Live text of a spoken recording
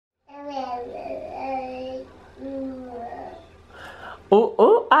Oh,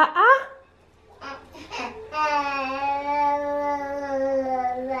 oh, ah, ah.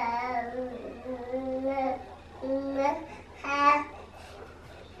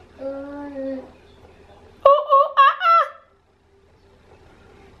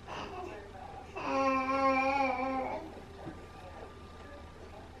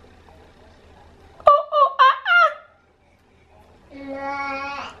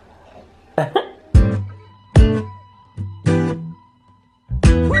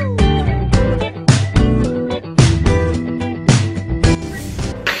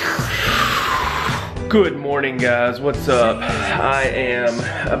 Good morning, guys. What's up? I am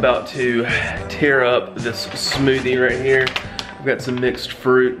about to tear up this smoothie right here. I've got some mixed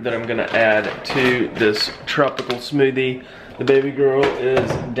fruit that I'm gonna add to this tropical smoothie. The baby girl is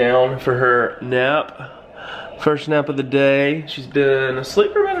down for her nap. First nap of the day. She's been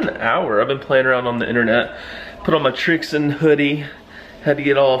asleep for about an hour. I've been playing around on the internet. Put on my Trixin hoodie. Had to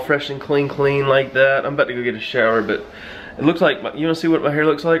get all fresh and clean like that. I'm about to go get a shower, but it looks like, you wanna see what my hair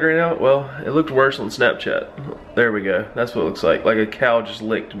looks like right now? Well, it looked worse on Snapchat. There we go, that's what it looks like a cow just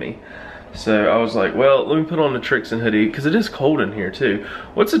licked me. So I was like, well, let me put on the Trixin hoodie, because it is cold in here too.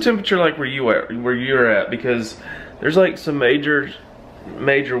 What's the temperature like where you're at? Because there's like some major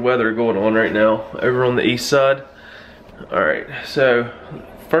weather going on right now over on the east side. Alright, so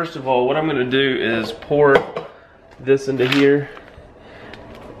first of all, what I'm gonna do is pour this into here.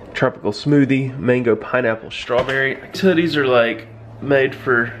 Tropical smoothie, mango, pineapple, strawberry. Hoodies are like made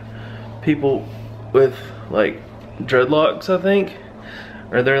for people with like dreadlocks, I think.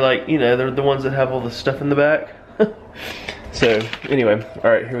 Or they're like, you know, they're the ones that have all the stuff in the back. So anyway, all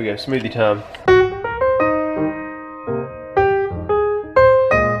right, here we go, smoothie time.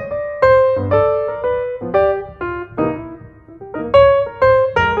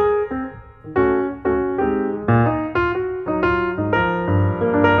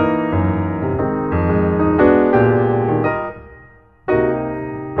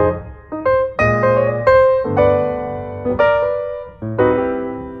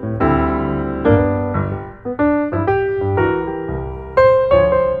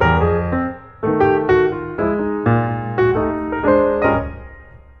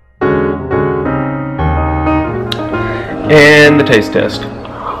 And the taste test.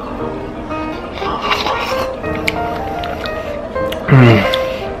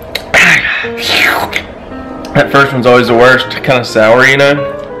 That first one's always the worst, kind of sour, you know?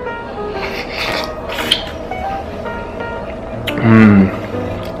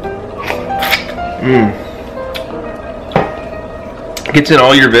 Gets in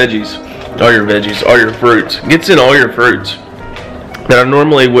all your veggies, all your fruits. Gets in all your fruits that I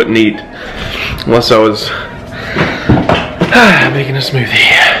normally wouldn't eat unless I was making a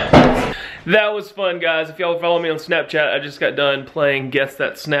smoothie. That was fun, guys. If y'all follow me on Snapchat, I just got done playing Guess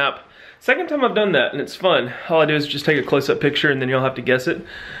That Snap. Second time I've done that, and it's fun. All I do is just take a close-up picture, and then y'all have to guess it.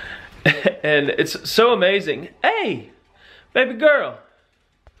 And it's so amazing. Hey, baby girl.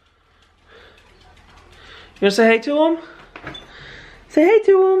 You wanna say hey to him? Say hey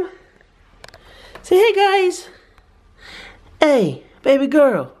to him. Say hey, guys. Hey, baby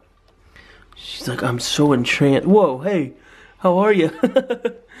girl. She's like, I'm so entranced. Whoa, hey. How are you?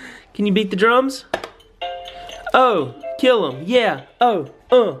 Can you beat the drums? Oh, kill him. Yeah. Oh,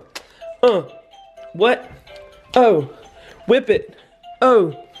 What? Oh, whip it.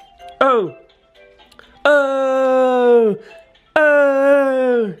 Oh, oh, oh,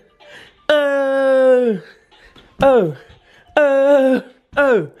 oh, oh, oh, oh,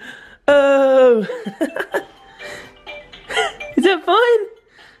 oh, oh. Is that fun?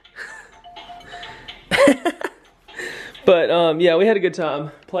 But yeah, we had a good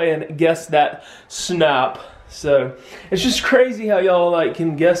time playing Guess That Snap. So it's just crazy how y'all like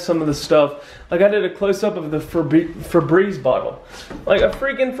can guess some of the stuff. Like I did a close-up of the Febreze bottle. Like a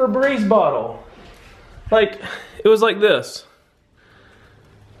freaking Febreze bottle. Like it was like this.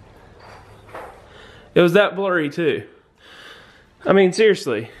 It was that blurry too. I mean,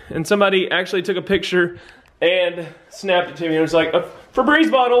 seriously. And somebody actually took a picture and snapped it to me. It was like a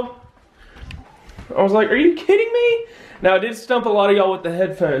Febreze bottle. I was like, are you kidding me? Now I did stump a lot of y'all with the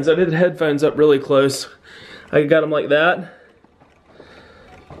headphones. I did the headphones up really close. I got them like that.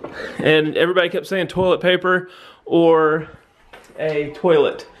 And everybody kept saying toilet paper or a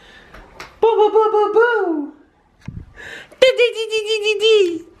toilet. Boo boo boo boo boo.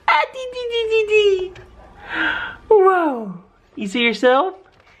 Wow. You see yourself?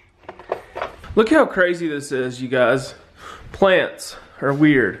 Look how crazy this is, you guys. Plants are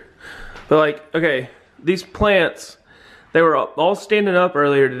weird. But like, okay, these plants, They were all standing up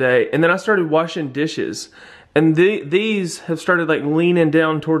earlier today, and then I started washing dishes, and these have started like leaning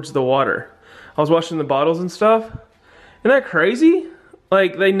down towards the water. I was washing the bottles and stuff. Isn't that crazy?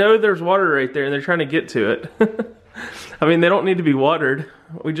 Like, they know there's water right there and they're trying to get to it. I mean, they don't need to be watered.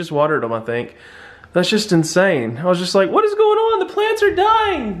 We just watered them, I think. That's just insane. I was just like, what is going on? The plants are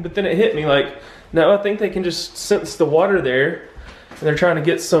dying. But then it hit me like, no, I think they can just sense the water there and they're trying to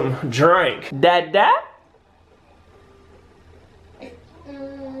get some drink. Dada?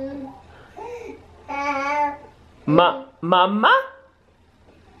 Mama?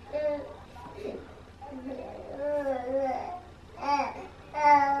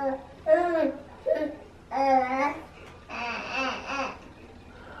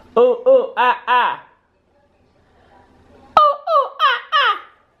 Oh, ah, ah. Oh, ah,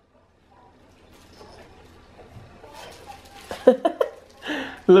 ah.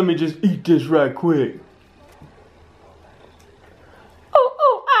 Let me just eat this right quick.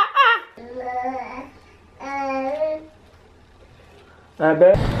 Oh, ah, ah. I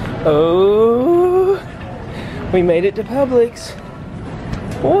bet. Oh, we made it to Publix.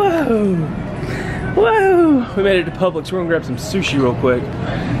 Whoa. Whoa. We made it to Publix. We're gonna grab some sushi real quick.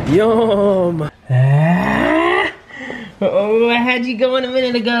 Yum. Ah. Oh, I had you going a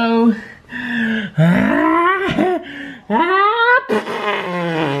minute ago. Ah. Ah.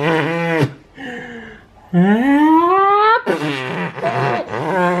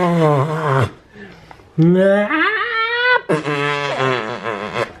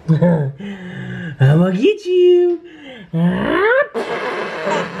 I'm gonna get you.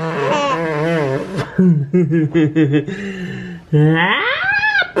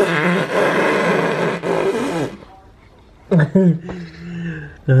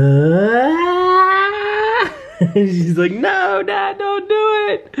 She's like, no, Dad, don't do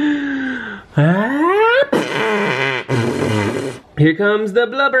it. Here comes the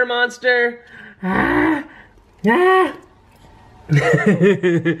blubber monster.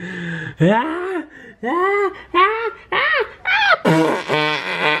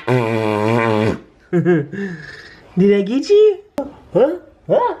 Did I get you? Huh?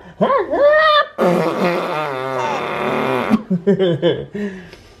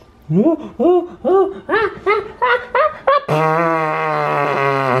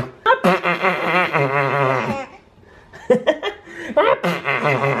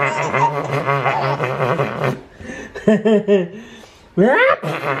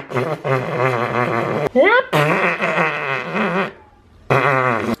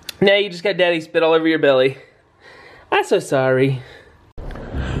 Now you just got Daddy spit all over your belly. I'm so sorry.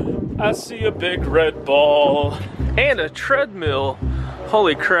 I see a big red ball and a treadmill.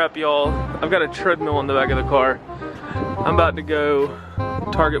 Holy crap, y'all. I've got a treadmill in the back of the car. I'm about to go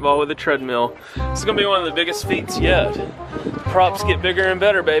target ball with a treadmill. This is gonna be one of the biggest feats yet. Props get bigger and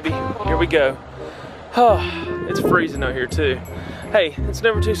better, baby. Here we go. Oh, it's freezing out here too. Hey, it's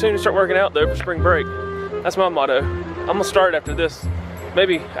never too soon to start working out though for spring break. That's my motto. I'm gonna start after this.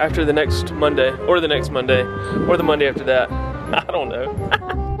 Maybe after the next Monday, or the next Monday, or the Monday after that. I don't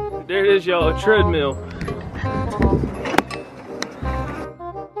know. There it is, y'all, a treadmill.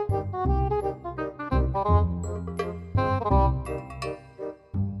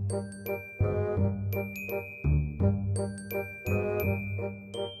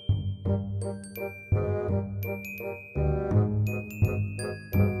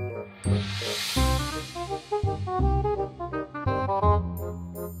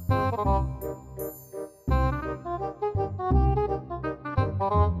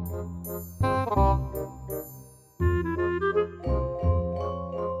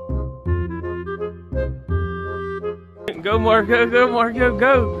 Go Marco, go Marco,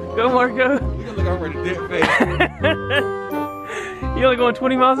 go! Go Marco! You look over the dead face. You're only going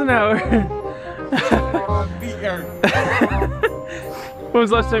 20 miles an hour. When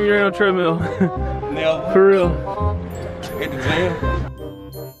was the last time you ran on a treadmill? Never. For real. At the gym.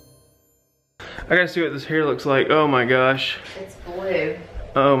 I gotta see what this hair looks like. Oh my gosh. It's blue.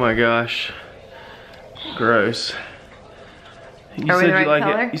 Oh my gosh. Gross. You said you like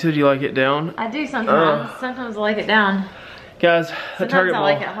it. You said you like it down. I do sometimes. Sometimes I like it down. Guys, the target ball.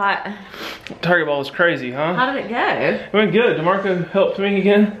 I like it hot. Target ball was crazy, huh? How did it go? It went good. DeMarco helped me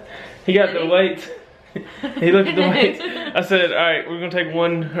again. He got the weights. He looked at the weights. I said, all right, we're gonna take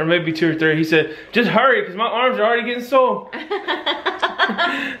one or maybe two or three. He said, just hurry, because my arms are already getting sore.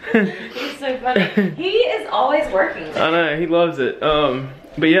 He's so funny. He is always working. I know, he loves it.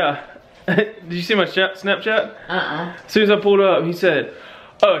 But yeah. Did you see my Snapchat? Uh-uh. As soon as I pulled up, he said,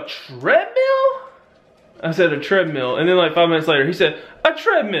 a treadmill? I said, a treadmill. And then like 5 minutes later, he said, a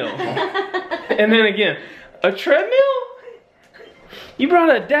treadmill. And then again, a treadmill? You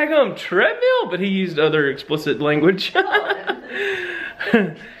brought a daggum treadmill? But he used other explicit language.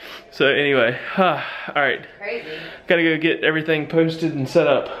 So anyway, all right. Crazy. Gotta go get everything posted and set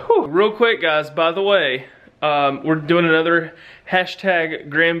up. Whew. Real quick, guys, by the way, we're doing another hashtag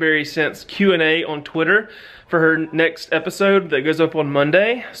Grandberry Sense Q&A on Twitter for her next episode that goes up on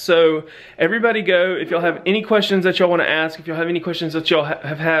Monday. So everybody go, if y'all have any questions that y'all want to ask, if y'all have any questions that y'all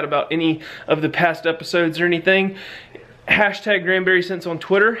have had about any of the past episodes or anything, hashtag Grandberry Sense on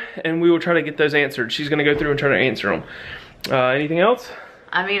Twitter, and we will try to get those answered. She's gonna go through and try to answer them. Anything else?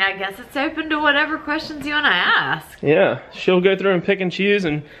 I mean, I guess it's open to whatever questions you want to ask. Yeah, she'll go through and pick and choose,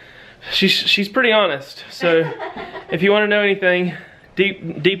 and she's pretty honest. So if you want to know anything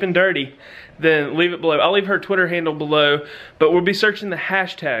deep and dirty, then leave it below. I'll leave her Twitter handle below, but we'll be searching the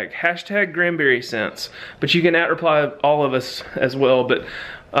hashtag Grandberry Sense. But you can @reply all of us as well. But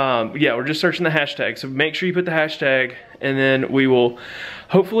yeah, we're just searching the hashtag. So make sure you put the hashtag, and then we will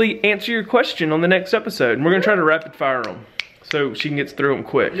hopefully answer your question on the next episode. And we're gonna try to rapid fire them, so she can get through them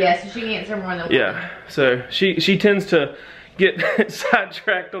quick. Yeah, so she can answer more than one. Yeah, so she tends to get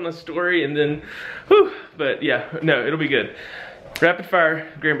sidetracked on a story and then, whew, but yeah, no, it'll be good. Rapid fire,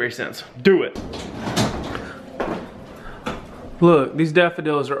 Grandberry Sense. Do it. Look, these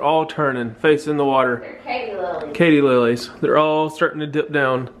daffodils are all turning, facing the water. They're Katie lilies. Katie lilies. They're all starting to dip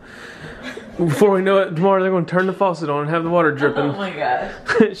down. Before we know it, tomorrow they're going to turn the faucet on and have the water dripping. Oh my gosh.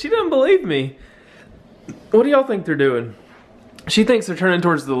 She doesn't believe me. What do y'all think they're doing? She thinks they're turning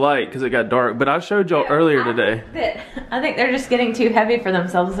towards the light because it got dark, but I showed y'all earlier today. I think they're just getting too heavy for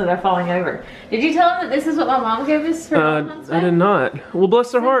themselves, so they're falling over. Did you tell them that this is what my mom gave us for Valentine's Day? I did not. Well,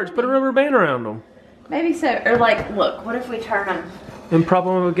 bless their hearts. Put a rubber band around them. Maybe so. Or like, look, what if we turn them? And prop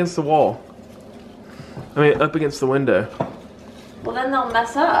them up against the wall. I mean, up against the window. Well, then they'll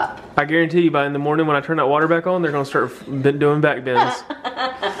mess up. I guarantee you by in the morning when I turn that water back on, they're going to start doing back bends.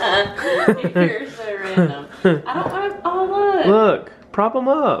 You're so random. I don't want to, oh look. Look, prop them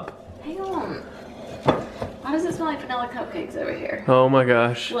up. Hang on. Why does it smell like vanilla cupcakes over here? Oh my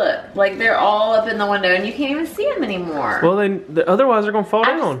gosh. Look, like they're all up in the window and you can't even see them anymore. Well, otherwise they're going to fall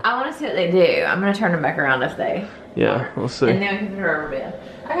down. I want to see what they do. I'm going to turn them back around if they... Yeah, we'll see. And then we can put a rubber band.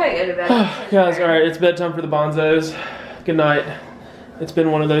 I gotta go to bed. Guys, alright, it's bedtime for the bonzos. Good night. It's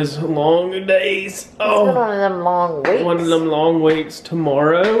been one of those long days. It's been one of them long weeks. One of them long weeks.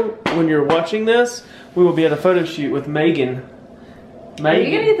 Tomorrow, when you're watching this, we will be at a photo shoot with Megan. Are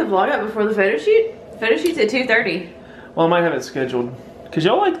you gonna get the vlog up before the photo shoot? Photo shoot's at 2:30. Well, I might have it scheduled. Because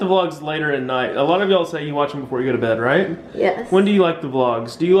y'all like the vlogs later at night. A lot of y'all say you watch them before you go to bed, right? Yes. When do you like the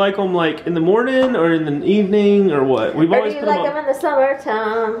vlogs? Do you like them like in the morning or in the evening or what? We've always put them them in the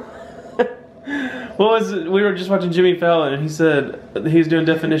summertime? We were just watching Jimmy Fallon and he said he was doing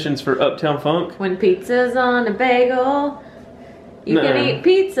definitions for Uptown Funk. When pizza's on a bagel, you can eat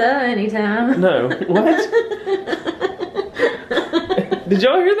pizza anytime. No. What? Did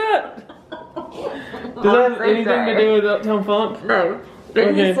y'all hear that? Does that have anything to do with Uptown Funk? No.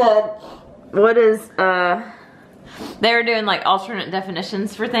 But he said, what is, they were doing like alternate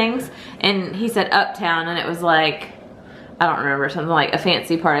definitions for things, and he said Uptown, and it was like, I don't remember, something like a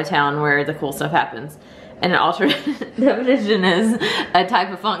fancy part of town where the cool stuff happens. And an alternate definition is a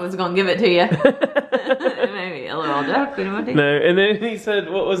type of funk that's gonna give it to you. Maybe a little joke. No, and then he said,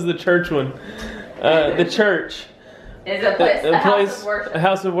 what was the church one? The church. Is a place, a house of worship. A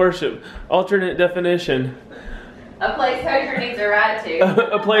house of worship. Alternate definition. A place Hosier needs a ride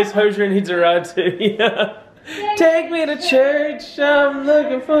to. A place Hosier needs a ride to, yeah. Take me to church, I'm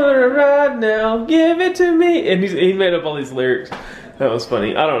looking for a ride now, give it to me. And he made up all these lyrics. That was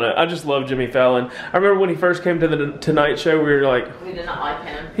funny. I don't know. I just love Jimmy Fallon. I remember when he first came to the Tonight Show, we were like... We did not like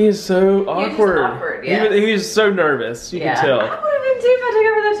him. He is so awkward. He was just awkward, yeah. He was so nervous, you can tell. I would have been too if I took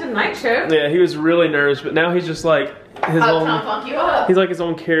over the Tonight Show. Yeah, he was really nervous, but now he's just like... his own, funk you up. He's like his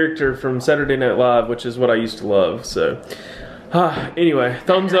own character from Saturday Night Live, which is what I used to love, so... anyway,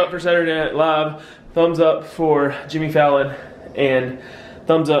 thumbs up for Saturday Night Live. Thumbs up for Jimmy Fallon, and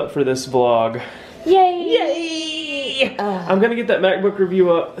thumbs up for this vlog. Yay! Yay! I'm gonna get that MacBook review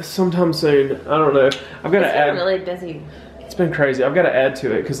up sometime soon. I don't know. I've got to add. It's been really busy. It's been crazy. I've got to add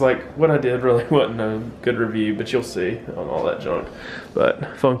to it because like what I did really wasn't a good review, but you'll see on all that junk.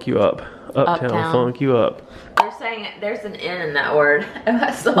 But funk you up, Uptown. Funk you up. They're saying there's an N in that word.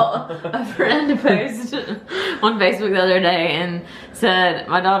 I saw a friend post on Facebook the other day and said,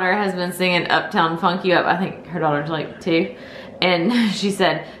 my daughter has been singing Uptown Funk You Up. I think her daughter's like 2. And she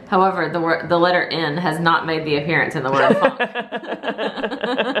said, however, the letter N has not made the appearance in the word funk.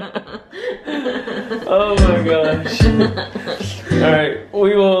 Oh my gosh. Alright,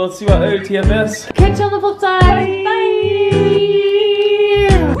 we will see you at OTFS. Catch you on the flip side. Bye.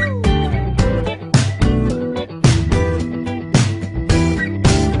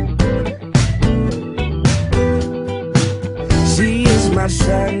 She is my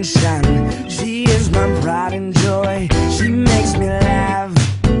sunshine, she is my pride and joy. She makes me laugh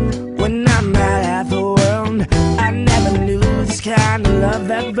when I'm mad at the world. I never knew this kind of love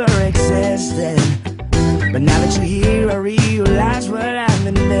ever existed, but now that you're here I realize what I've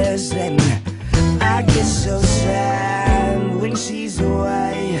been missing. I get so sad